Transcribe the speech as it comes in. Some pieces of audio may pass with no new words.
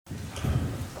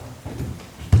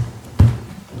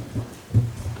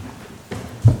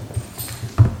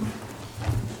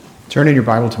Turn in your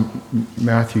Bible to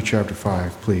Matthew chapter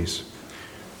 5, please.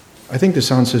 I think the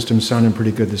sound system's sounding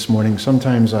pretty good this morning.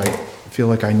 Sometimes I feel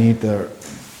like I need the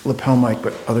lapel mic,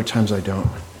 but other times I don't.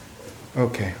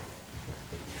 Okay.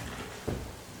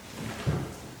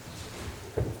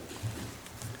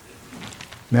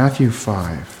 Matthew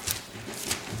 5.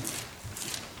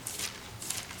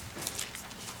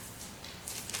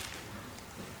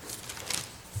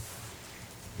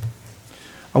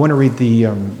 I want to read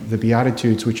the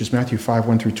Beatitudes, which is Matthew 5,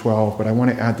 1 through 12, but I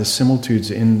want to add the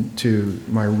similitudes into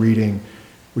my reading,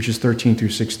 which is 13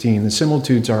 through 16. The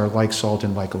similitudes are like salt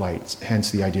and like light,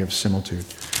 hence the idea of similitude.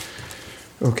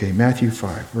 Okay, Matthew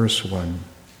 5, verse 1.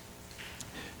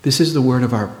 This is the word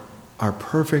of our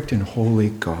perfect and holy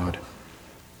God.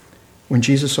 When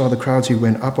Jesus saw the crowds, he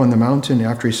went up on the mountain.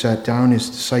 After he sat down, his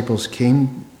disciples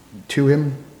came to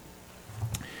him.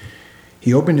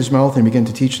 He opened his mouth and began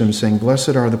to teach them, saying,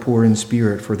 "Blessed are the poor in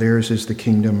spirit, for theirs is the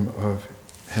kingdom of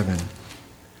heaven.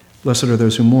 Blessed are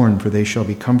those who mourn, for they shall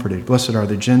be comforted. Blessed are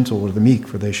the gentle or the meek,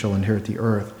 for they shall inherit the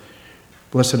earth.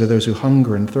 Blessed are those who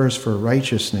hunger and thirst for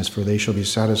righteousness, for they shall be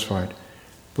satisfied.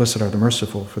 Blessed are the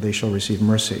merciful, for they shall receive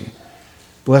mercy.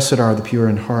 Blessed are the pure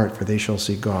in heart, for they shall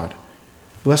see God.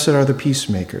 Blessed are the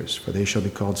peacemakers, for they shall be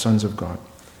called sons of God.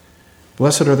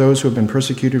 Blessed are those who have been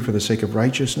persecuted for the sake of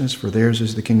righteousness, for theirs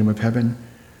is the kingdom of heaven.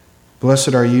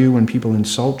 Blessed are you when people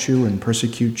insult you and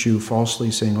persecute you falsely,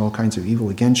 saying all kinds of evil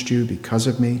against you because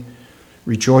of me.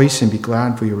 Rejoice and be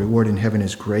glad, for your reward in heaven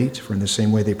is great, for in the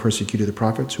same way they persecuted the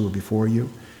prophets who were before you.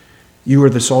 You are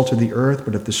the salt of the earth,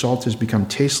 but if the salt has become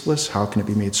tasteless, how can it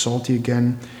be made salty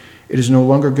again? It is no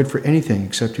longer good for anything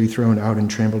except to be thrown out and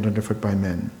trampled underfoot by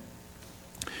men.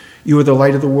 You are the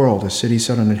light of the world. A city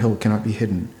set on a hill cannot be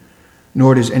hidden.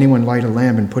 Nor does anyone light a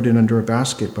lamp and put it under a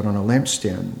basket, but on a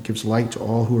lampstand. It gives light to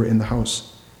all who are in the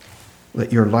house.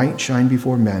 Let your light shine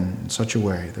before men in such a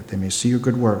way that they may see your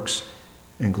good works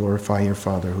and glorify your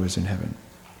Father who is in heaven."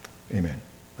 Amen.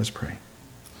 Let's pray.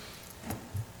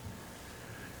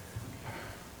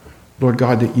 Lord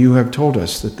God, that you have told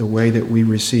us that the way that we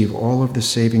receive all of the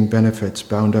saving benefits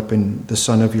bound up in the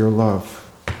Son of your love,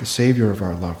 the Savior of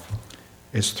our love,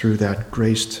 is through that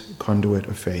graced conduit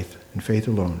of faith, and faith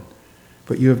alone.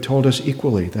 But you have told us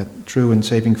equally that true and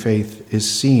saving faith is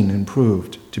seen and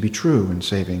proved to be true and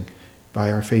saving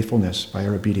by our faithfulness, by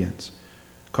our obedience.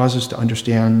 Cause us to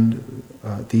understand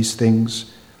these things.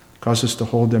 Cause us to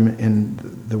hold them in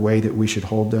the way that we should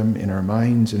hold them in our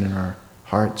minds and in our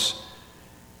hearts.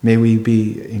 May we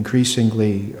be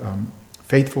increasingly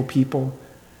faithful people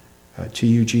to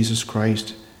you, Jesus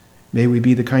Christ. May we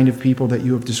be the kind of people that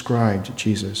you have described,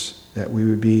 Jesus, that we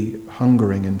would be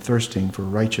hungering and thirsting for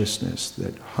righteousness,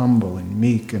 that humble and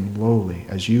meek and lowly,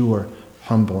 as you are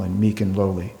humble and meek and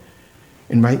lowly.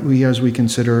 And might we, as we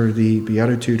consider the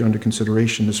Beatitude under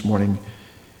consideration this morning,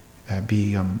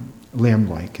 be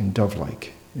lamb-like and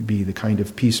dove-like, be the kind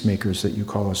of peacemakers that you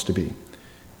call us to be.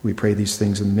 We pray these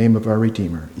things in the name of our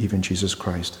Redeemer, even Jesus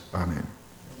Christ. Amen.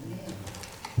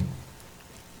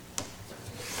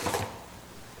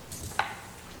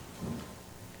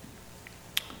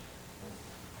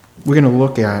 We're going to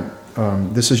look at,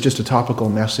 this is just a topical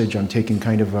message. I'm taking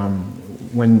kind of,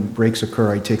 when breaks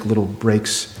occur, I take little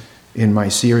breaks in my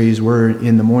series. We're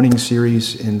in the morning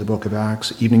series in the book of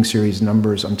Acts, evening series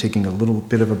Numbers. I'm taking a little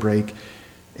bit of a break,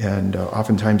 and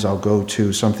oftentimes I'll go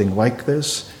to something like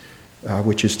this,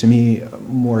 which is to me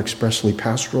more expressly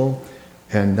pastoral,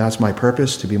 and that's my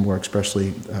purpose, to be more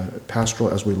expressly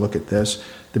pastoral as we look at this.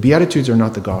 The Beatitudes are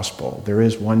not the gospel. There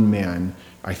is one man,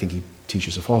 I think he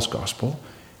teaches a false gospel,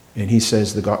 and he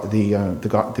says the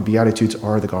Beatitudes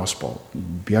are the gospel.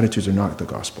 Beatitudes are not the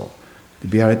gospel. The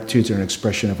Beatitudes are an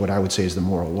expression of what I would say is the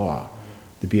moral law.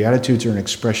 The Beatitudes are an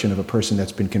expression of a person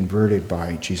that's been converted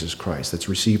by Jesus Christ, that's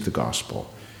received the gospel.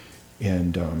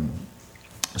 And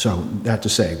so that to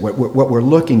say, what we're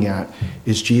looking at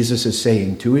is Jesus is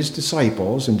saying to his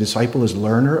disciples, and disciple is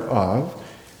learner of,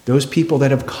 those people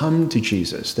that have come to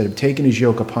Jesus, that have taken his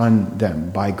yoke upon them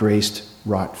by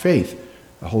grace-wrought faith,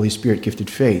 the Holy Spirit-gifted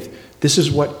faith. This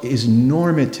is what is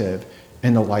normative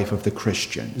in the life of the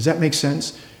Christian. Does that make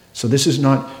sense? So this is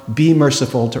not be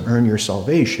merciful to earn your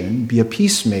salvation, be a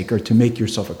peacemaker to make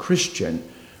yourself a Christian,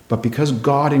 but because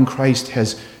God in Christ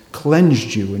has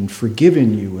cleansed you and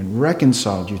forgiven you and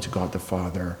reconciled you to God the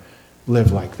Father,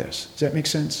 live like this. Does that make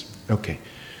sense? Okay.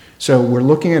 So we're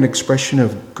looking at an expression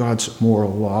of God's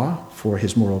moral law for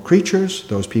his moral creatures,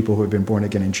 those people who have been born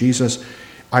again in Jesus.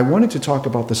 I wanted to talk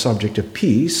about the subject of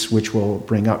peace, which will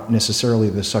bring up necessarily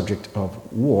the subject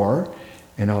of war,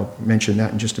 and I'll mention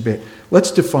that in just a bit.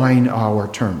 Let's define our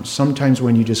terms. Sometimes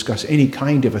when you discuss any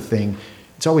kind of a thing,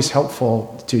 It's always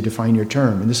helpful to define your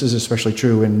term, and this is especially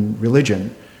true in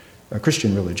religion,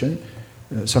 Christian religion.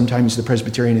 Sometimes the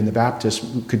Presbyterian and the Baptist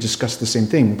could discuss the same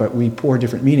thing, but we pour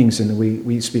different meanings and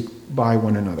we speak by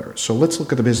one another. So let's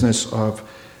look at the business of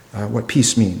what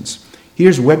peace means.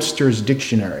 Here's Webster's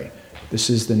dictionary.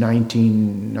 This is the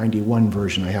 1991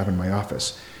 version I have in my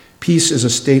office. Peace is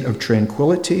a state of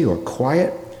tranquility or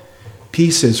quiet.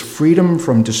 Peace is freedom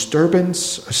from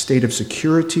disturbance, a state of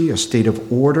security, a state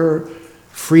of order,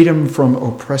 freedom from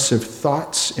oppressive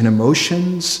thoughts and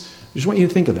emotions. I just want you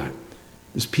to think of that.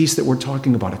 This peace that we're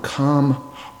talking about, a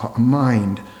calm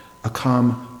mind, a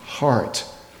calm heart.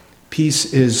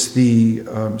 Peace is the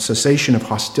cessation of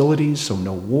hostilities, so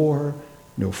no war,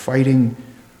 no fighting.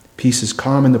 Peace is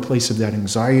calm in the place of that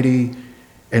anxiety,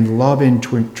 and love and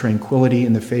tranquility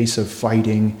in the face of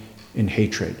fighting and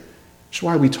hatred. That's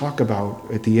why we talk about,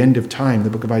 at the end of time, the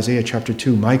book of Isaiah chapter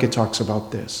 2, Micah talks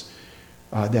about this,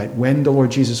 that when the Lord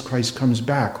Jesus Christ comes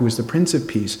back, who is the Prince of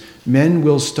Peace, men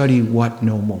will study what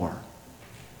no more?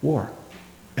 War.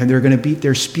 And they're going to beat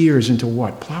their spears into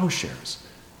what? Plowshares.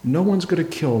 No one's going to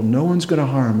kill, no one's going to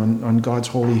harm on God's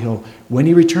holy hill. When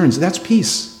he returns, that's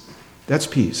peace. That's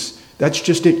peace. That's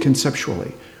just it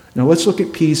conceptually. Now let's look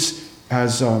at peace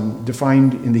as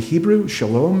defined in the Hebrew,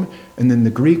 shalom, and then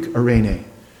the Greek, eirene.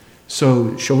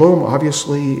 So shalom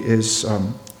obviously is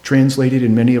translated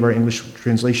in many of our English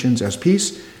translations as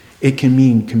peace. It can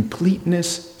mean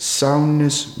completeness,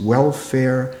 soundness,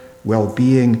 welfare,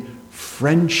 well-being,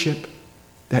 friendship.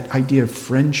 That idea of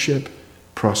friendship,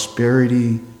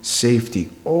 prosperity, safety,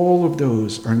 all of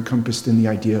those are encompassed in the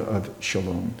idea of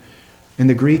shalom. And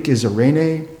the Greek is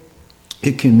eirene.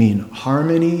 It can mean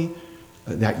harmony,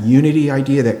 that unity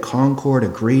idea, that concord,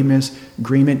 agreement.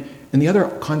 And the other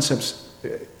concepts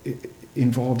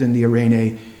involved in the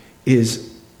eirene is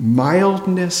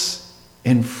mildness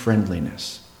and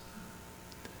friendliness.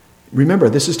 Remember,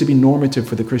 this is to be normative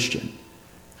for the Christian.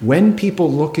 When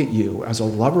people look at you as a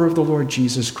lover of the Lord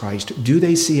Jesus Christ, do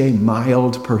they see a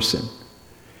mild person?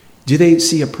 Do they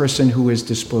see a person who is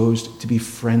disposed to be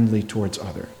friendly towards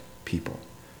other people?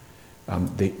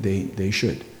 They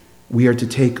should. We are to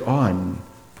take on,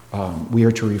 we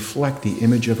are to reflect the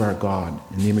image of our God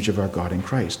and the image of our God in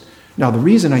Christ. Now, the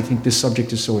reason I think this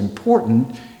subject is so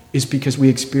important is because we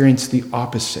experience the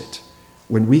opposite.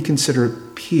 When we consider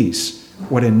peace,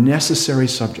 what a necessary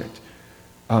subject.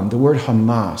 The word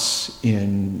Hamas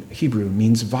in Hebrew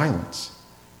means violence.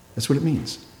 That's what it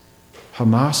means.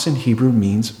 Hamas in Hebrew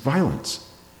means violence.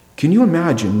 Can you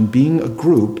imagine being a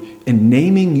group and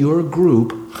naming your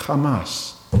group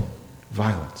Hamas?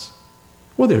 Violence.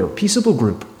 Well, they're a peaceable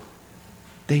group.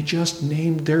 They just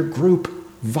named their group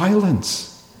violence.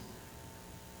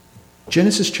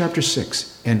 Genesis chapter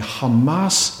 6, and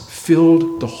Hamas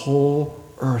filled the whole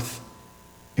earth.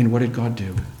 And what did God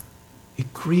do?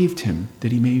 It grieved him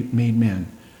that he made man.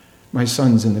 My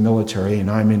son's in the military,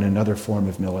 and I'm in another form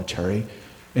of military.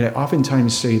 And I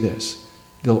oftentimes say this: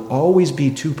 there'll always be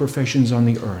two professions on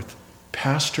the earth,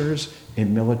 pastors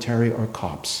and military or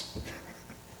cops.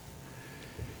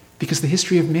 Because the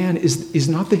history of man is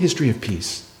not the history of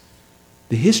peace.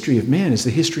 The history of man is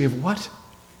the history of what?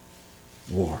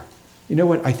 War. You know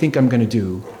what I think I'm going to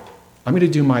do? I'm going to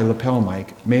do my lapel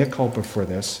mic, mea culpa for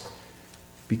this,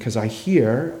 because I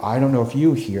hear, I don't know if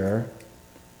you hear,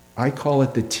 I call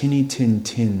it the tinny tin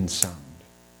tin sound.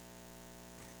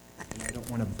 And I don't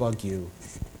want to bug you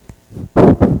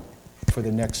for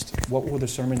the next, what will the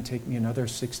sermon take me, another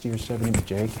 60 or 70?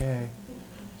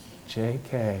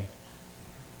 JK.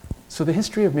 So the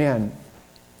history of man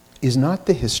is not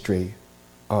the history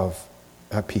of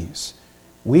peace.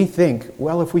 We think,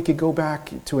 well, if we could go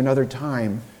back to another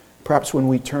time, perhaps when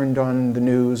we turned on the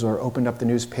news or opened up the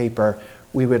newspaper,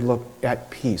 we would look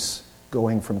at peace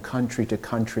going from country to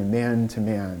country, man to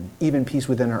man, even peace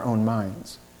within our own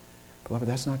minds. Beloved,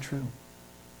 that's not true.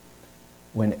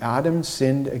 When Adam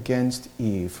sinned against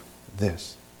Eve,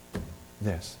 this,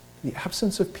 the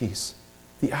absence of peace,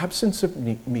 the absence of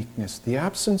meekness, the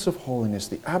absence of holiness,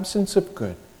 the absence of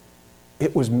good.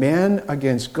 It was man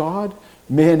against God,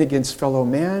 man against fellow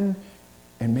man,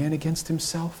 and man against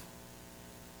himself.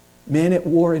 Man at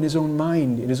war in his own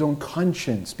mind, in his own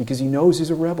conscience, because he knows he's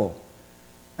a rebel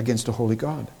against a holy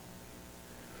God.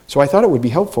 So I thought it would be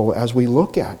helpful as we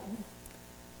look at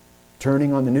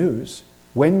turning on the news,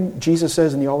 when Jesus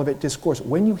says in the Olivet Discourse,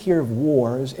 when you hear of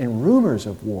wars and rumors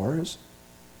of wars,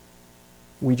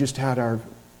 we just had our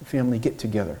family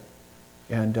get-together.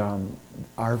 And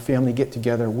our family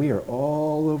get-together, we are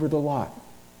all over the lot,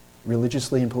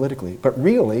 religiously and politically. But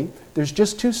really, there's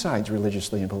just two sides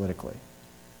religiously and politically.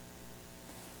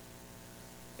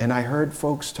 And I heard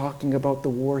folks talking about the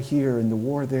war here and the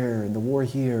war there and the war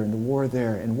here and the war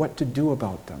there and what to do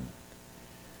about them.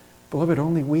 Beloved,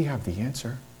 only we have the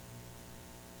answer.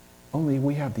 Only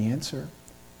we have the answer.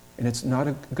 And it's not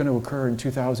going to occur in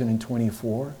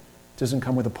 2024. It doesn't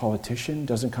come with a politician,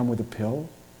 doesn't come with a pill.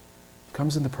 It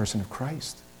comes in the person of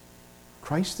Christ.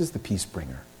 Christ is the peace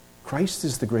bringer. Christ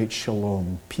is the great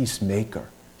shalom, peacemaker.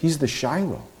 He's the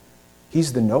Shiloh.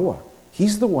 He's the Noah.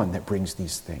 He's the one that brings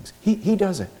these things. He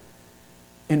does it.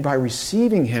 And by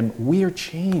receiving him, we are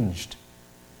changed.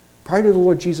 Prior to the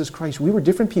Lord Jesus Christ, we were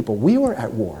different people. We were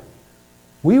at war.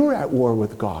 We were at war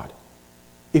with God.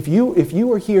 If you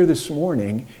were here this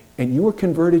morning and you were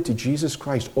converted to Jesus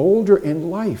Christ, older in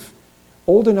life,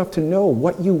 old enough to know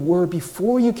what you were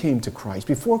before you came to Christ,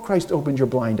 before Christ opened your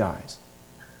blind eyes,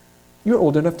 you're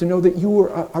old enough to know that you were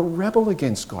a rebel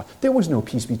against God. There was no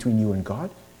peace between you and God.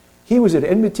 He was at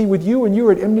enmity with you and you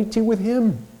were at enmity with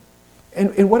him.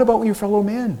 And what about your fellow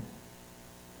man?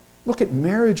 Look at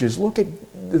marriages. Look at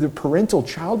the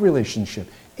parental-child relationship.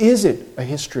 Is it a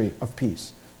history of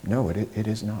peace? No, it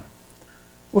is not.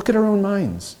 Look at our own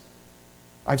minds.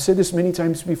 I've said this many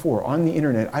times before on the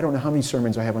internet. I don't know how many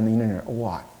sermons I have on the internet. A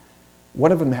lot.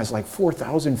 One of them has like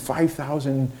 4,000,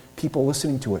 5,000 people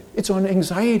listening to it. It's on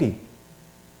anxiety.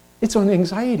 It's on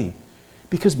anxiety.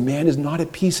 Because man is not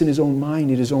at peace in his own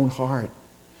mind, in his own heart,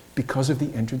 because of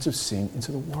the entrance of sin into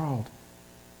the world.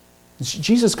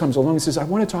 Jesus comes along and says, I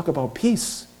want to talk about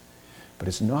peace. But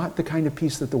it's not the kind of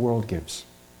peace that the world gives.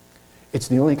 It's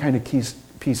the only kind of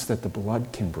peace that the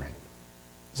blood can bring.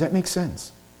 Does that make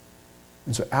sense?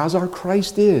 And so as our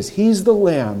Christ is, he's the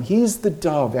lamb, he's the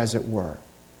dove, as it were.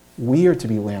 We are to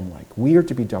be lamb-like. We are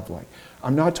to be dove-like.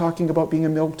 I'm not talking about being a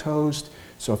milquetoast.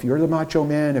 So if you're the macho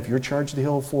man, if you're charged the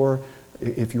hill for,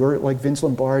 if you're like Vince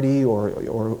Lombardi or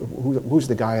who's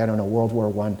the guy, I don't know, World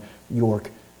War I,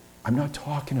 York, I'm not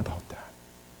talking about that.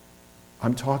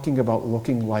 I'm talking about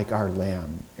looking like our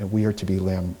lamb, and we are to be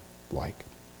lamb-like.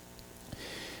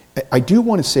 I do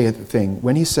want to say a thing.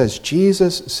 When he says,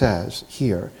 Jesus says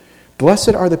here,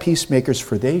 blessed are the peacemakers,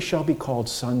 for they shall be called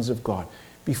sons of God.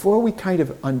 Before we kind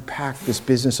of unpack this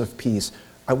business of peace,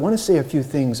 I want to say a few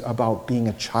things about being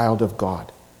a child of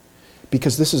God,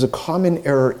 because this is a common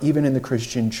error even in the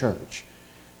Christian church.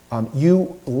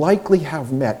 You likely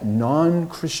have met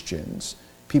non-Christians,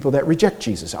 people that reject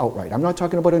Jesus outright. I'm not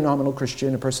talking about a nominal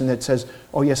Christian, a person that says,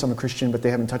 oh yes, I'm a Christian, but they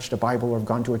haven't touched a Bible or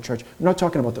gone to a church. I'm not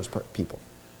talking about those people.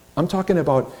 I'm talking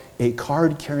about a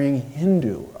card-carrying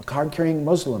Hindu, a card-carrying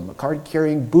Muslim, a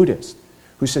card-carrying Buddhist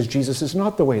who says Jesus is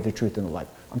not the way, the truth, and the life.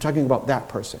 I'm talking about that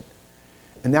person.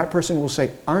 And that person will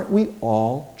say, aren't we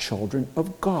all children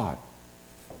of God?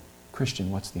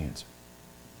 Christian, what's the answer?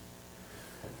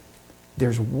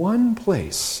 There's one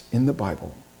place in the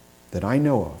Bible that I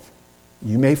know of.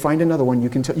 You may find another one. You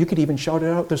could even shout it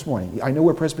out this morning. I know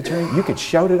we're Presbyterian. You could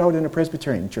shout it out in a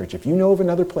Presbyterian church. If you know of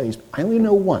another place, I only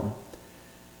know one.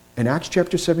 In Acts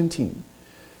chapter 17,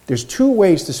 there's two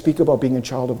ways to speak about being a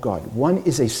child of God. One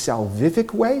is a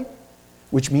salvific way,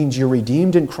 which means you're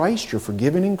redeemed in Christ, you're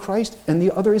forgiven in Christ, and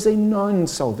the other is a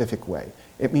non-salvific way.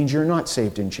 It means you're not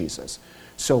saved in Jesus.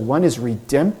 So one is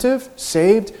redemptive,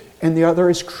 saved, and the other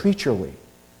is creaturely.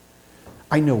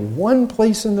 I know one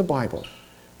place in the Bible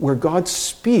where God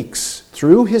speaks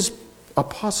through his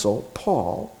apostle,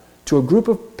 Paul, to a group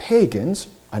of pagans,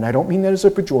 and I don't mean that as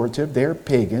a pejorative, they're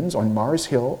pagans on Mars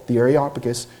Hill, the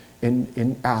Areopagus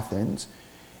in Athens,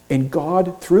 and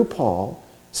God, through Paul,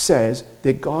 says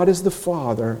that God is the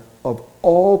Father of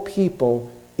all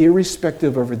people,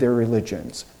 irrespective of their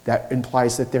religions. That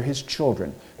implies that they're his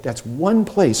children. That's one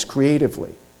place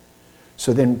creatively.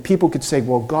 So then people could say,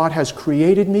 well, God has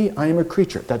created me, I am a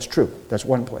creature. That's true. That's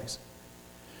one place.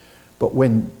 But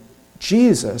when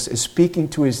Jesus is speaking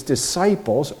to his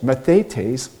disciples,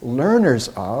 mathetes, learners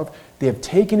of, they have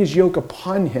taken his yoke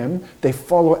upon him, they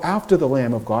follow after the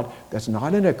Lamb of God, that's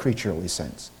not in a creaturely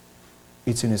sense.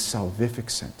 It's in a salvific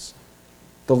sense.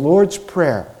 The Lord's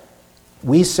Prayer,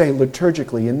 we say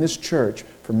liturgically in this church,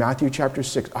 from Matthew chapter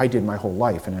 6, I did my whole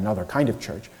life in another kind of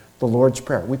church, the Lord's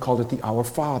Prayer. We called it the Our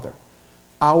Father.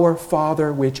 Our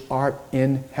Father which art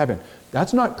in heaven.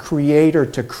 That's not creator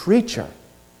to creature.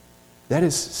 That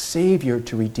is Savior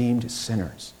to redeemed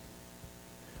sinners.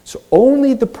 So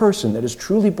only the person that is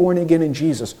truly born again in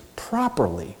Jesus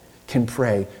properly can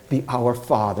pray the Our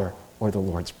Father or the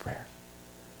Lord's Prayer.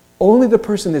 Only the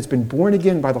person that's been born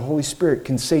again by the Holy Spirit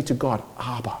can say to God,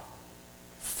 Abba,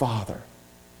 Father,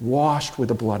 washed with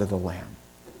the blood of the Lamb.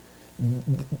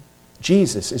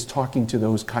 Jesus is talking to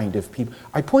those kind of people.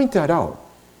 I point that out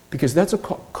because that's a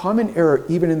common error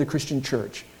even in the Christian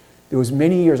church. There was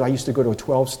many years I used to go to a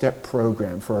 12-step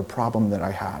program for a problem that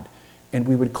I had. And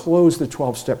we would close the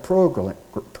 12-step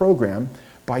program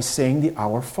by saying the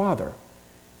Our Father.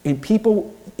 And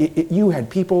people, you had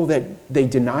people that they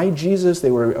denied Jesus,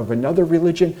 they were of another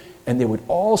religion, and they would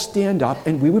all stand up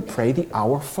and we would pray the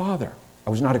Our Father. I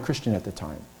was not a Christian at the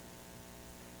time.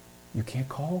 You can't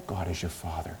call God as your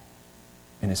Father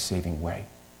in a saving way.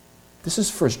 This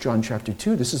is 1 John chapter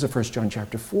 2. This is 1 John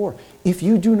chapter 4. If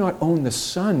you do not own the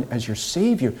Son as your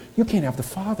Savior, you can't have the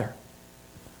Father.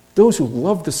 Those who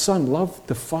love the Son love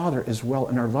the Father as well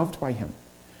and are loved by Him.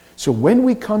 So when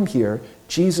we come here,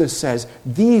 Jesus says,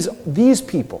 these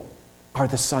people are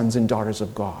the sons and daughters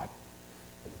of God.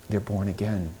 They're born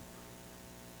again.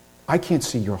 I can't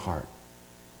see your heart.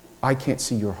 I can't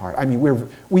see your heart. I mean,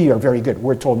 we are very good.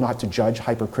 We're told not to judge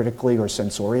hypercritically or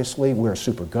censoriously. We're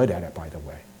super good at it, by the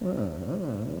way.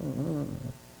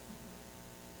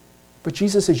 But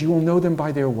Jesus says, you will know them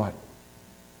by their what?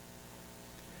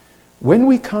 When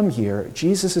we come here,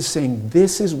 Jesus is saying,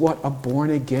 this is what a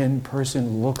born-again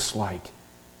person looks like.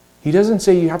 He doesn't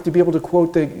say you have to be able to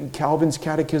quote the Calvin's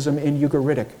catechism in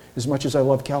Ugaritic, as much as I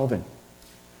love Calvin.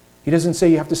 He doesn't say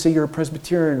you have to say you're a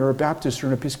Presbyterian or a Baptist or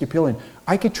an Episcopalian.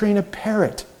 I could train a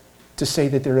parrot to say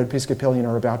that they're an Episcopalian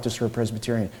or a Baptist or a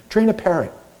Presbyterian. Train a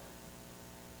parrot.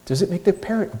 Does it make the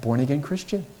parrot a born-again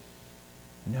Christian?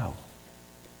 No.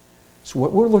 So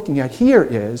what we're looking at here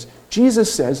is,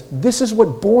 Jesus says, this is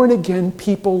what born-again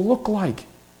people look like.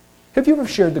 Have you ever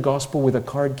shared the gospel with a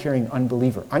card-carrying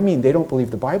unbeliever? I mean, they don't believe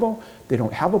the Bible, they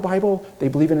don't have a Bible, they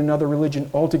believe in another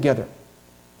religion altogether.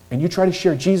 And you try to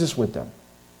share Jesus with them.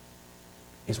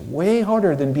 It's way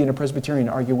harder than being a Presbyterian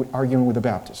arguing with a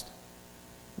Baptist.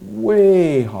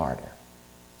 Way harder.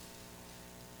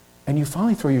 And you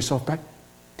finally throw yourself back.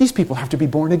 These people have to be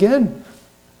born again.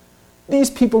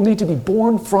 These people need to be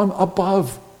born from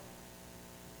above.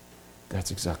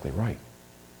 That's exactly right.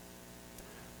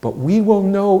 But we will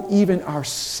know even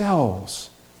ourselves.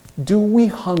 Do we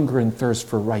hunger and thirst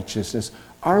for righteousness?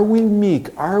 Are we meek?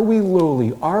 Are we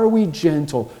lowly? Are we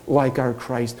gentle like our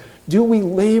Christ? Do we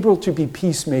labor to be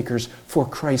peacemakers for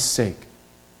Christ's sake?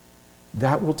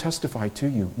 That will testify to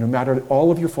you, no matter all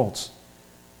of your faults.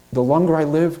 The longer I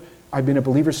live, I've been a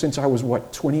believer since I was,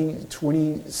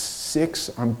 26?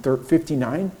 I'm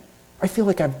 59. I feel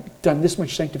like I've done this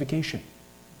much sanctification.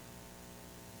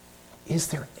 Is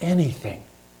there anything?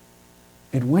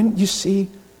 And when you see,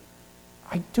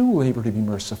 I do labor to be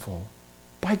merciful.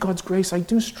 By God's grace, I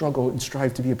do struggle and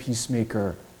strive to be a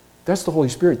peacemaker. That's the Holy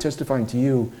Spirit testifying to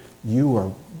you.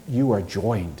 You are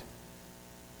joined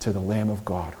to the Lamb of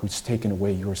God who's taken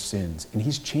away your sins, and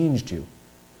He's changed you.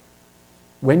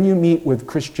 When you meet with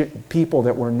Christian people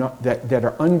that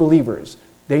are unbelievers,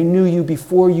 they knew you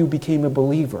before you became a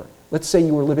believer. Let's say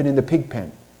you were living in the pig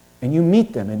pen, and you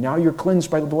meet them, and now you're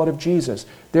cleansed by the blood of Jesus.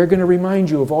 They're going to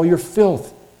remind you of all your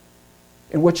filth.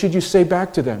 And what should you say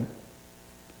back to them?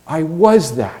 I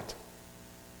was that.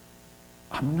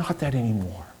 I'm not that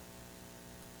anymore.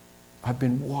 I've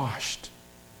been washed,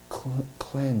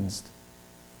 cleansed.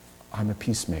 I'm a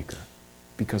peacemaker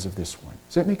because of this one.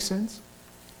 Does that make sense?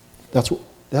 That's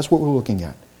what we're looking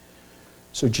at.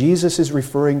 So Jesus is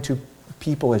referring to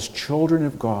people as children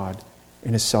of God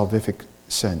in a salvific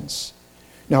sense.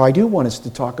 Now, I do want us to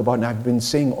talk about, and I've been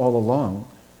saying all along,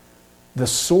 the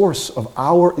source of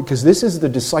because this is the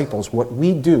disciples, what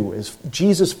we do as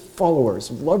Jesus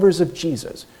followers, lovers of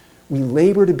Jesus. We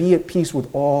labor to be at peace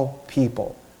with all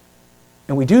people.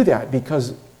 And we do that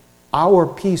because our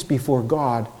peace before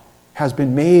God has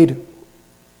been made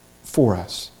for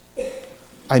us.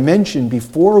 I mentioned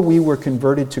before we were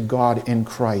converted to God in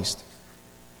Christ,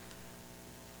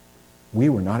 we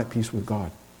were not at peace with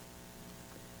God.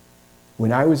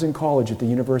 When I was in college at the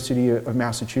University of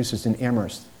Massachusetts in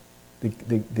Amherst,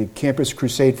 the Campus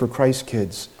Crusade for Christ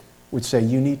kids would say,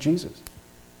 you need Jesus.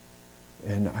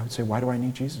 And I would say, why do I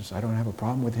need Jesus? I don't have a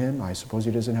problem with Him. I suppose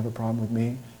He doesn't have a problem with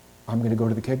me. I'm going to go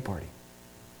to the keg party.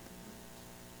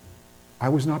 I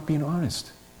was not being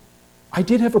honest. I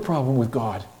did have a problem with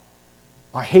God.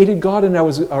 I hated God and I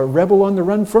was a rebel on the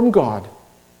run from God.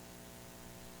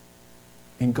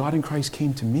 And God in Christ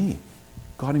came to me.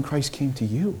 God in Christ came to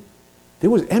you. There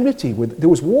was enmity, there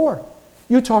was war.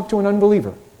 You talk to an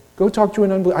unbeliever. Go talk to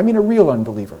an unbeliever. I mean a real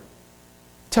unbeliever.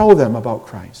 Tell them about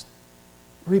Christ.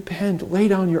 Repent, lay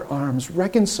down your arms,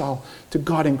 reconcile to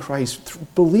God in Christ,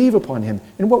 believe upon Him.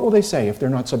 And what will they say if they're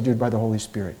not subdued by the Holy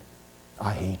Spirit?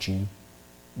 I hate you.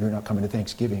 You're not coming to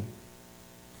Thanksgiving.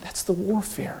 That's the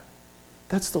warfare.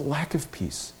 That's the lack of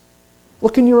peace.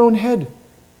 Look in your own head.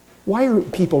 Why are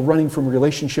people running from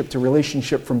relationship to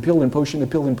relationship, from pill and potion to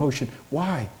pill and potion?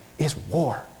 Why? It's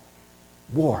war.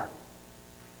 War.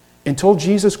 Until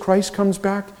Jesus Christ comes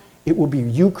back, it will be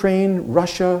Ukraine,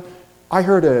 Russia. I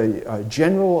heard a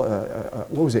general,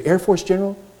 Air Force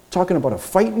general, talking about a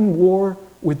fighting war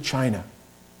with China.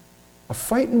 A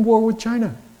fighting war with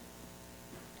China.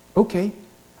 Okay,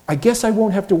 I guess I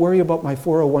won't have to worry about my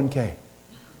 401k.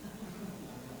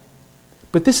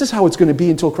 But this is how it's going to be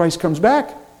until Christ comes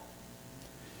back.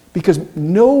 Because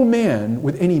no man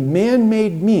with any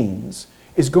man-made means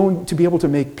is going to be able to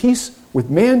make peace with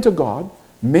man to God,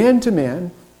 man to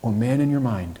man, or man in your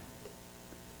mind.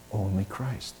 Only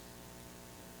Christ.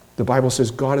 The Bible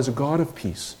says God is a God of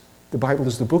peace. The Bible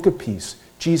is the book of peace.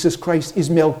 Jesus Christ is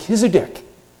Melchizedek.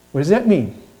 What does that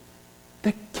mean?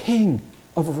 The king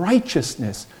of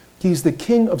righteousness. He's the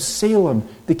king of Salem,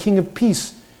 the king of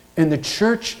peace. And the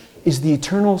church is the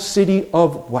eternal city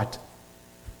of what?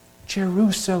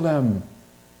 Jerusalem.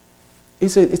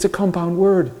 It's a compound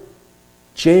word.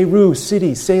 Jeru,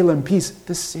 city, Salem, peace.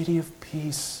 The city of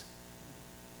peace.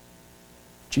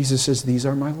 Jesus says, these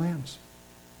are my lambs.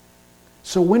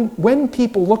 So when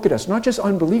people look at us, not just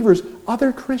unbelievers,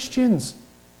 other Christians.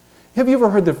 Have you ever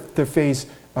heard the phrase,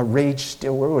 what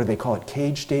do they call it?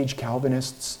 Cage stage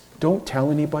Calvinists? Don't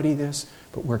tell anybody this,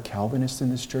 but we're Calvinists in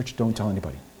this church. Don't tell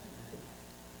anybody.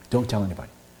 Don't tell anybody.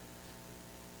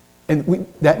 And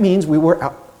that means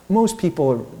most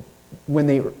people, when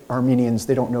they're Arminians,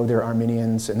 they don't know they're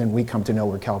Arminians, and then we come to know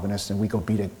we're Calvinists, and we go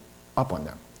beat it up on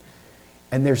them.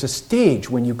 And there's a stage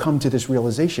when you come to this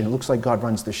realization, it looks like God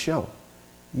runs the show.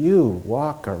 You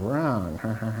walk around,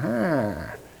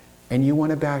 and you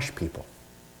want to bash people.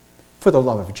 For the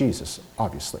love of Jesus,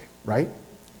 obviously, right?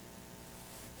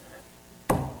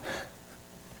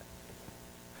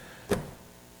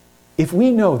 If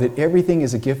we know that everything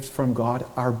is a gift from God,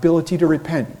 our ability to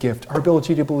repent, gift, our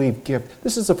ability to believe, gift.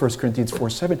 This is the 1 Corinthians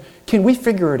 4:7. Can we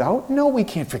figure it out? No, we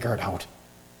can't figure it out.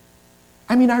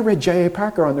 I mean, I read J.I.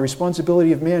 Packer on the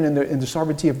responsibility of man and the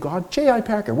sovereignty of God. J.I.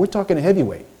 Packer, we're talking a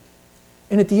heavyweight.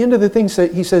 And at the end of the thing,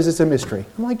 he says it's a mystery.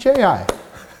 I'm like, J.I.,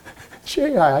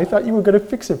 I thought you were going to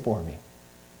fix it for me.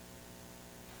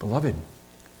 Beloved,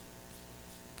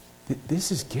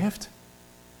 this is gift.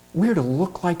 We're to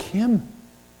look like him.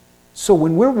 So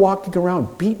when we're walking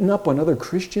around beating up on other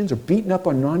Christians or beating up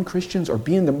on non-Christians or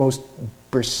being the most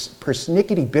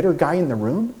persnickety bitter guy in the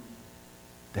room,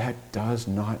 that does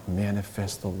not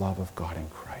manifest the love of God in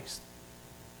Christ.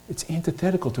 It's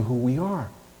antithetical to who we are.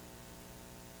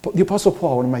 But the Apostle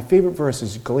Paul, one of my favorite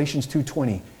verses, Galatians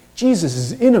 2:20, Jesus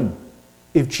is in him.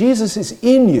 If Jesus is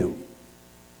in you,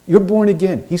 you're born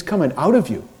again. He's coming out of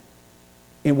you.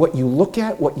 And what you look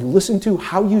at, what you listen to,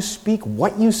 how you speak,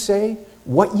 what you say,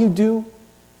 what you do,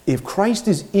 if Christ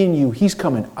is in you, he's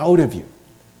coming out of you.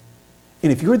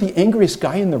 And if you're the angriest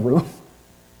guy in the room,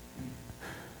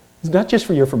 it's not just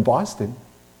for you're from Boston.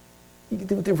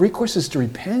 The recourse is to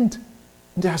repent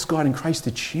and to ask God in Christ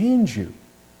to change you.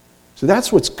 So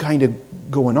that's what's kind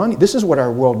of going on. This is what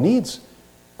our world needs.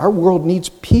 Our world needs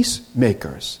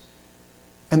peacemakers.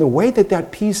 And the way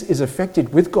that peace is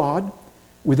affected with God,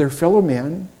 with their fellow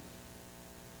man,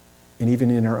 and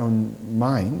even in our own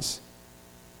minds,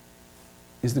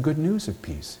 is the good news of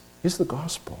peace, is the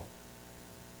gospel.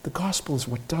 The gospel is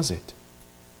what does it.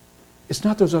 It's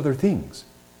not those other things.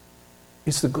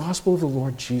 It's the gospel of the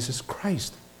Lord Jesus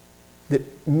Christ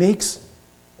that makes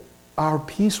our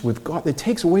peace with God, that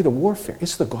takes away the warfare.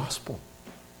 It's the gospel.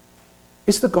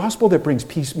 It's the gospel that brings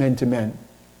peace men to men.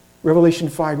 Revelation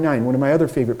 5:9, one of my other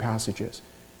favorite passages.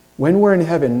 When we're in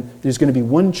heaven, there's going to be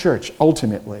one church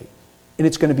ultimately. And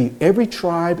it's going to be every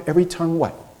tribe, every tongue,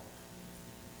 what?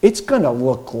 It's going to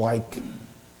look like,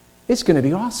 it's going to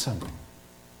be awesome.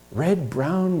 Red,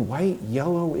 brown, white,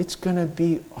 yellow, it's going to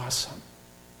be awesome.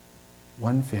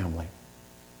 One family.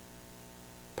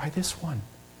 By this one.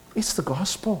 It's the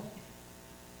gospel.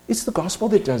 It's the gospel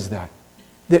that does that.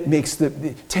 That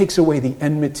takes away the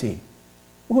enmity.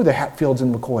 Oh, the Hatfields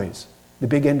and McCoys. The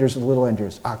big enders and the little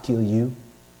enders. I'll kill you.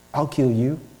 I'll kill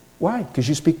you. Why? Because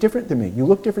you speak different than me. You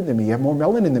look different than me. You have more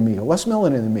melanin than me or less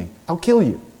melanin than me. I'll kill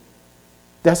you.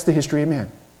 That's the history of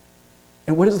man.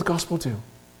 And what does the gospel do?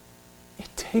 It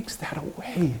takes that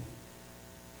away.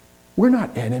 We're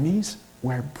not enemies.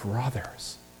 We're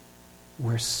brothers.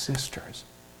 We're sisters.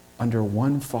 Under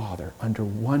one Father, under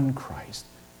one Christ,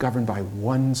 governed by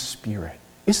one Spirit.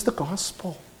 It's the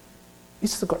gospel.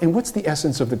 And what's the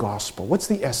essence of the gospel? What's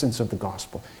the essence of the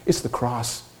gospel? It's the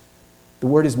cross. The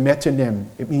word is metonym.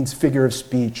 It means figure of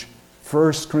speech.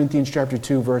 1 Corinthians chapter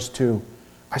 2, verse 2.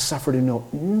 I suffer to know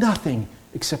nothing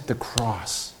except the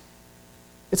cross.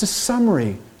 It's a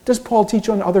summary. Does Paul teach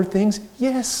on other things?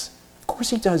 Yes, of course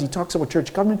he does. He talks about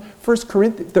church government.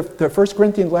 The 1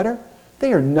 Corinthian letter,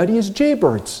 they are nutty as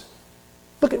jaybirds.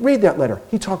 Read that letter.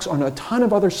 He talks on a ton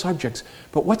of other subjects.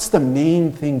 But what's the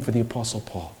main thing for the Apostle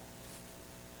Paul?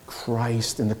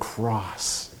 Christ and the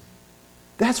cross.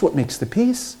 That's what makes the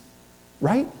peace,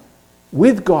 right?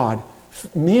 With God,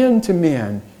 man to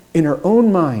man, in our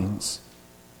own minds.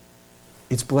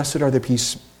 It's blessed are the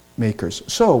peacemakers.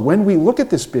 So when we look at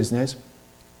this business,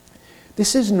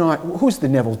 this is not, who's the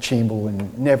Neville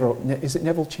Chamberlain? Is it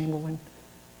Neville Chamberlain?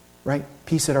 Right?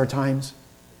 Peace at our times.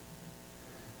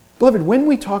 Beloved, when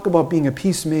we talk about being a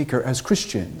peacemaker as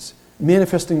Christians,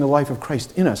 manifesting the life of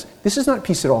Christ in us, this is not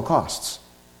peace at all costs.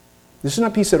 This is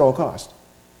not peace at all cost.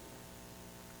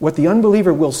 What the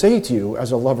unbeliever will say to you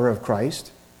as a lover of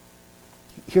Christ,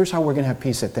 here's how we're going to have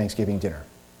peace at Thanksgiving dinner.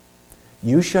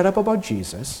 You shut up about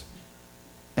Jesus,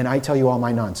 and I tell you all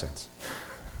my nonsense.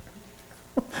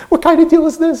 What kind of deal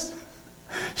is this?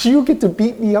 So you get to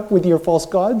beat me up with your false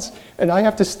gods, and I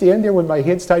have to stand there with my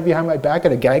hands tied behind my back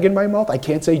and a gag in my mouth? I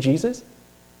can't say Jesus?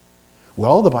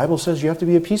 Well, the Bible says you have to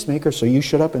be a peacemaker, so you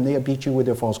shut up and they beat you with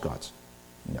their false gods.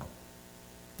 No.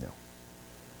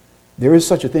 There is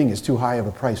such a thing as too high of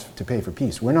a price to pay for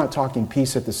peace. We're not talking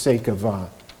peace at the sake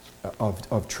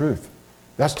of truth.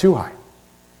 That's too high.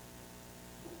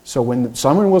 So when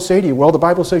someone will say to you, well, the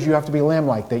Bible says you have to be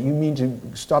lamb-like, that you mean to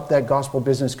stop that gospel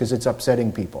business because it's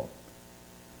upsetting people.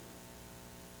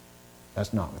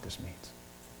 That's not what this means.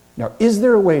 Now, is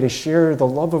there a way to share the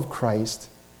love of Christ,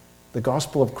 the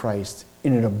gospel of Christ,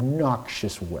 in an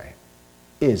obnoxious way?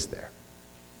 Is there?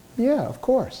 Yeah, of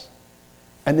course.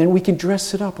 And then we can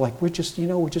dress it up like we're just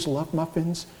love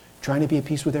muffins, trying to be at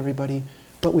peace with everybody,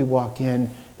 but we walk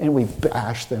in and we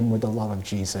bash them with the love of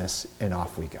Jesus, and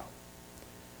off we go.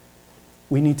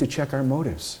 We need to check our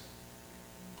motives.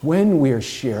 When we're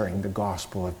sharing the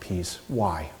gospel of peace,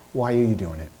 why? Why are you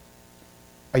doing it?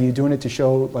 Are you doing it to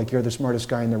show like you're the smartest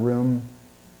guy in the room?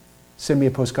 Send me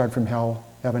a postcard from hell,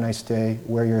 have a nice day,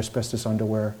 wear your asbestos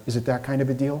underwear. Is it that kind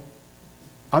of a deal?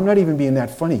 I'm not even being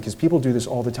that funny, because people do this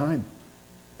all the time.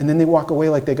 And then they walk away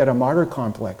like they got a martyr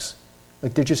complex.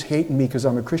 Like they're just hating me because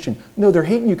I'm a Christian. No, they're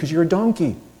hating you because you're a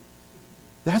donkey.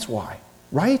 That's why,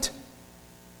 right?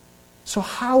 So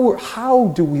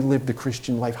how do we live the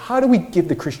Christian life? How do we give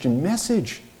the Christian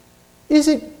message? Is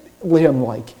it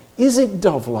lamb-like? Is it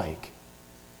dove-like?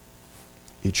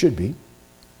 It should be.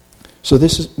 So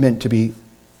this is meant to be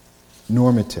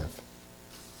normative.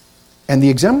 And the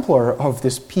exemplar of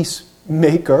this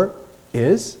peacemaker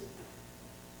is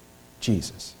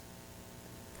Jesus.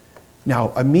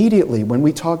 Now, immediately, when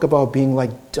we talk about being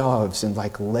like doves and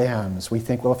like lambs, we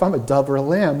think, well, if I'm a dove or a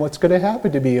lamb, what's going to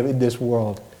happen to me in this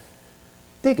world?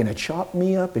 They're going to chop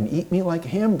me up and eat me like a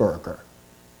hamburger.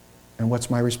 And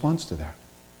what's my response to that?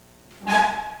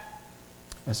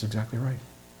 That's exactly right.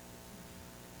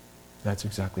 That's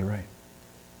exactly right.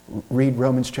 Read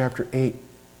Romans chapter 8,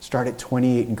 start at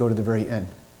 28 and go to the very end.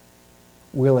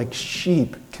 We're like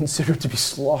sheep considered to be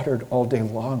slaughtered all day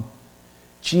long.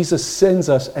 Jesus sends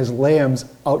us as lambs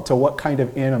out to what kind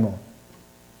of animal?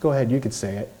 Go ahead, you could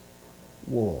say it.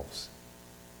 Wolves.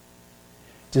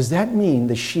 Does that mean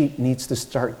the sheep needs to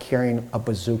start carrying a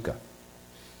bazooka?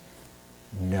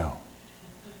 No.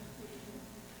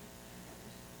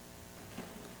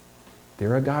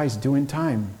 There are guys doing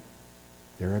time.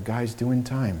 There are guys doing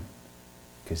time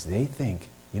because they think,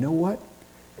 you know what?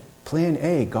 Plan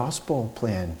A, gospel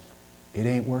plan, it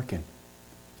ain't working.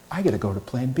 I got to go to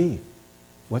plan B.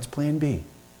 What's plan B?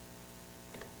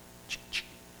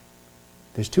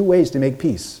 There's two ways to make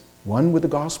peace. One with the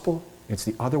gospel, it's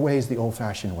the other way is the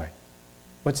old-fashioned way.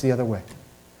 What's the other way?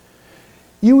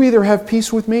 You either have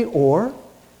peace with me or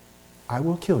I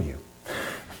will kill you.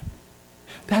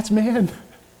 That's man.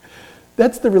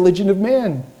 That's the religion of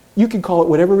man. You can call it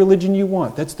whatever religion you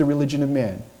want. That's the religion of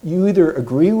man. You either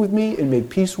agree with me and make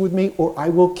peace with me or I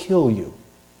will kill you.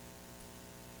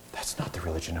 That's not the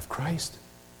religion of Christ.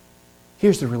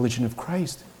 Here's the religion of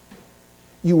Christ.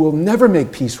 You will never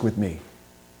make peace with me.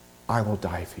 I will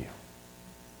die for you.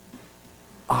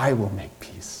 I will make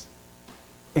peace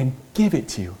and give it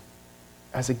to you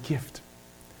as a gift.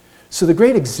 So the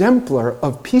great exemplar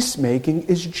of peacemaking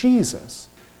is Jesus.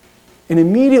 And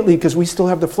immediately, because we still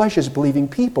have the flesh as believing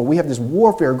people, we have this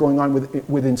warfare going on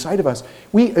with inside of us.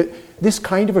 This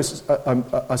kind of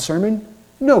a sermon,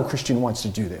 no Christian wants to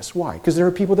do this. Why? Because there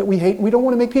are people that we hate and we don't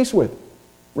want to make peace with.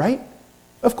 Right?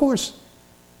 Of course.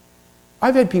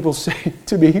 I've had people say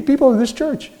to me, people in this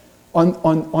church,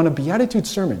 on a Beatitude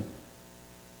sermon,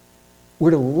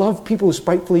 we're to love people who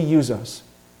spitefully use us.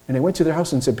 And I went to their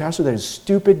house and said, Pastor, that is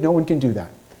stupid. No one can do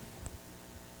that.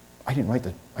 I didn't write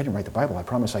the Bible. I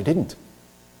promise I didn't.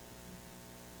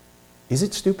 Is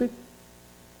it stupid?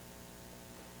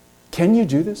 Can you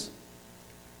do this?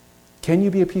 Can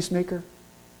you be a peacemaker?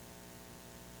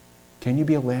 Can you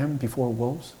be a lamb before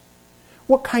wolves?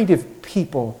 What kind of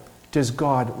people does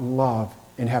God love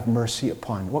and have mercy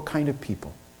upon? What kind of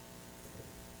people?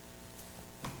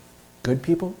 Good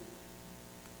people?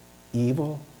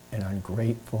 Evil and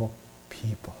ungrateful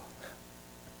people.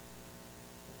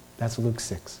 That's Luke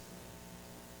 6.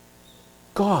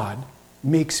 God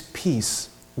makes peace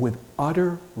with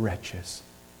utter wretches.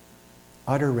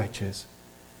 Utter wretches.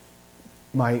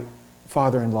 My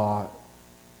father-in-law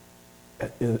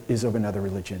is of another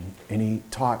religion, and he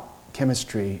taught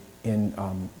chemistry in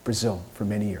Brazil for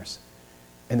many years.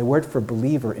 And the word for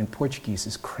believer in Portuguese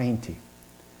is crente,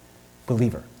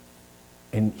 believer.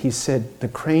 And he said the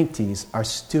crentes are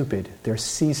stupid. They're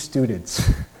C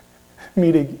students,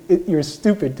 meaning you're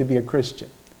stupid to be a Christian.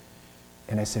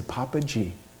 And I said, Papa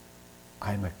G,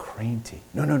 I'm a crente.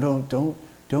 No,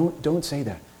 don't say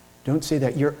that. Don't say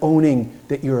that. You're owning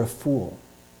that you're a fool.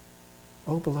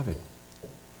 Oh, beloved,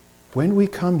 when we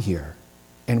come here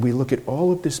and we look at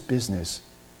all of this business,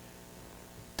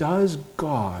 does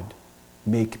God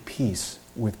make peace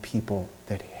with people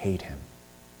that hate him?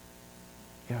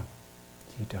 Yeah,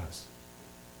 he does.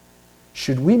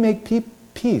 Should we make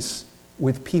peace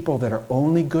with people that are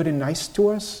only good and nice to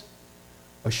us?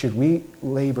 Or should we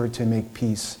labor to make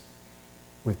peace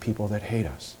with people that hate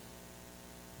us?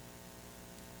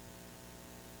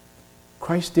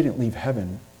 Christ didn't leave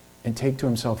heaven and take to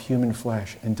himself human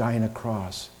flesh and die on a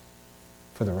cross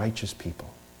for the righteous people,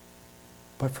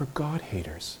 but for God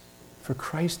haters, for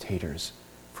Christ haters,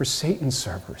 for Satan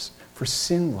servers, for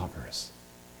sin lovers.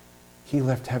 He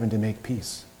left heaven to make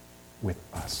peace with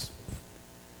us.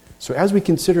 So as we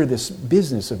consider this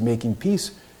business of making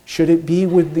peace, should it be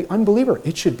with the unbeliever?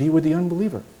 It should be with the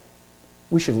unbeliever.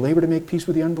 We should labor to make peace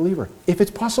with the unbeliever, if it's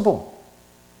possible.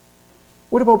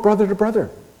 What about brother to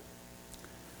brother?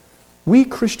 We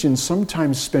Christians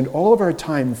sometimes spend all of our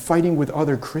time fighting with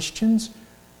other Christians.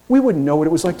 We wouldn't know what it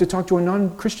was like to talk to a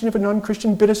non-Christian if a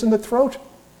non-Christian bit us in the throat.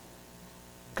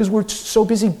 Because we're so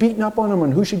busy beating up on them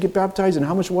on who should get baptized and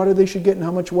how much water they should get and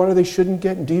how much water they shouldn't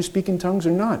get and do you speak in tongues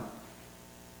or not.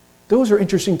 Those are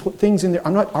interesting things in there.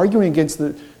 I'm not arguing against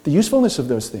the usefulness of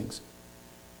those things.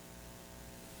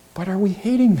 But are we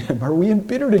hating them? Are we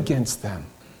embittered against them?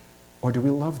 Or do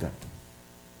we love them?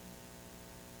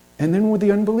 And then with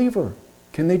the unbeliever,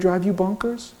 can they drive you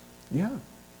bonkers? Yeah.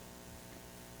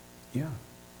 Yeah.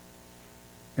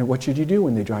 And what should you do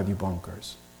when they drive you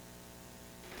bonkers?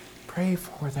 Pray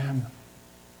for them.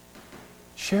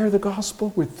 Share the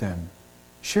gospel with them.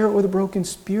 Share it with a broken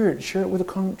spirit. Share it with a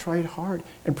contrite heart.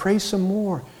 And pray some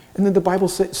more. And then the Bible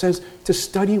says to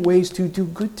study ways to do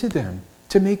good to them,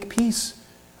 to make peace.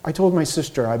 I told my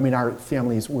sister, our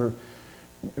families were,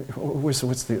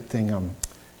 what's the thing,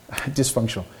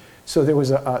 dysfunctional. So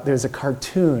there's a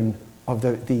cartoon of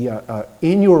the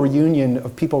annual reunion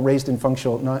of people raised in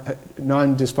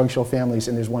non-dysfunctional families,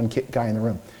 and there's one guy in the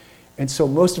room. And so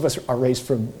most of us are raised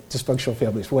from dysfunctional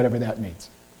families, whatever that means.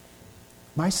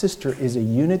 My sister is a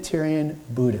Unitarian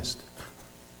Buddhist.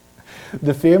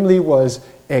 The family was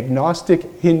agnostic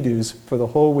Hindus for the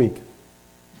whole week.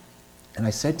 And I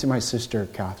said to my sister,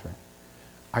 Catherine,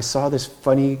 I saw this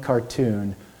funny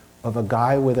cartoon of a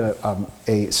guy with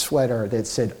a sweater that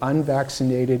said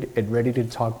unvaccinated and ready to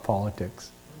talk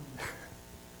politics.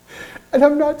 And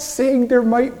I'm not saying there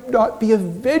might not be a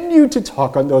venue to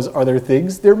talk on those other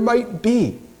things. There might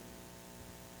be.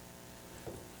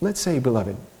 Let's say,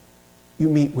 beloved, you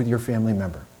meet with your family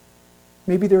member.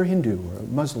 Maybe they're a Hindu or a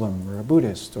Muslim or a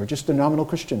Buddhist or just a nominal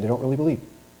Christian. They don't really believe.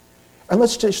 And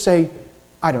let's just say,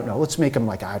 I don't know, let's make them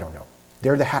like, I don't know.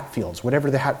 They're the Hatfields, whatever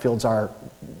the Hatfields are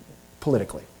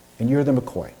politically. And you're the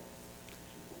McCoy.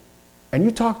 And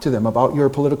you talk to them about your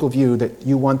political view that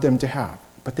you want them to have,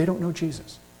 but they don't know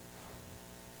Jesus.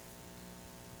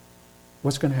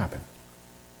 What's going to happen?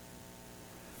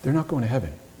 They're not going to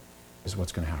heaven, is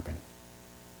what's going to happen.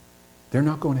 They're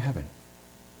not going to heaven.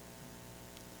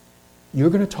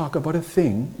 You're going to talk about a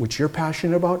thing which you're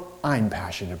passionate about, I'm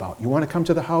passionate about. You want to come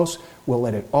to the house? We'll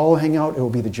let it all hang out. It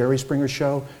will be the Jerry Springer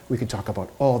show. We can talk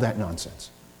about all that nonsense.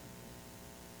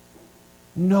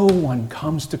 No one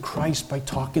comes to Christ by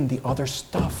talking the other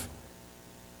stuff.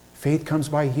 Faith comes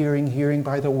by hearing, hearing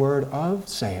by the word of,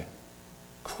 say it,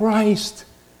 Christ.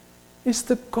 It's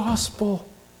the gospel.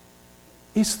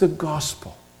 It's the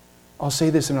gospel. I'll say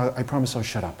this and I promise I'll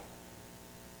shut up.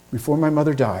 Before my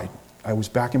mother died, I was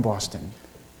back in Boston.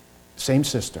 Same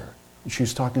sister. She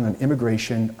was talking on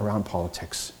immigration around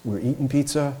politics. We were eating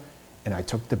pizza and I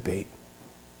took the bait.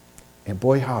 And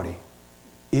boy howdy,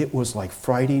 it was like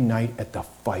Friday night at the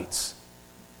fights.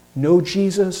 No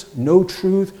Jesus, no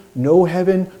truth, no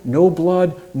heaven, no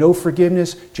blood, no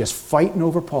forgiveness, just fighting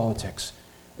over politics.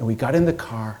 And we got in the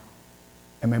car,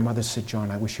 and my mother said,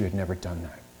 John, I wish you had never done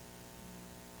that.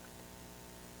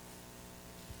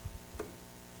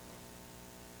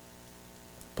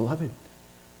 Beloved,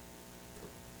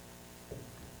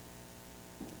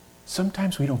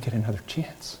 sometimes we don't get another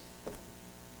chance.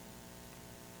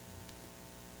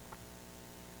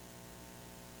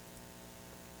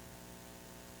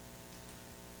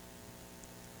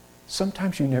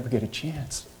 Sometimes you never get a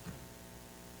chance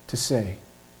to say,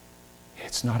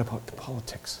 it's not about the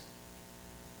politics.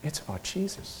 It's about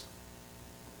Jesus.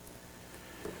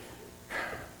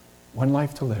 One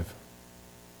life to live.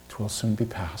 'Twill soon be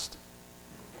past.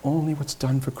 Only what's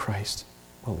done for Christ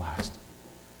will last.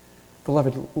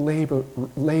 Beloved,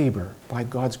 labor by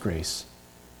God's grace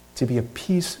to be a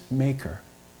peacemaker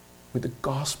with the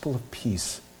gospel of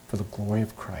peace for the glory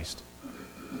of Christ.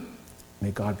 May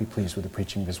God be pleased with the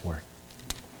preaching of his word.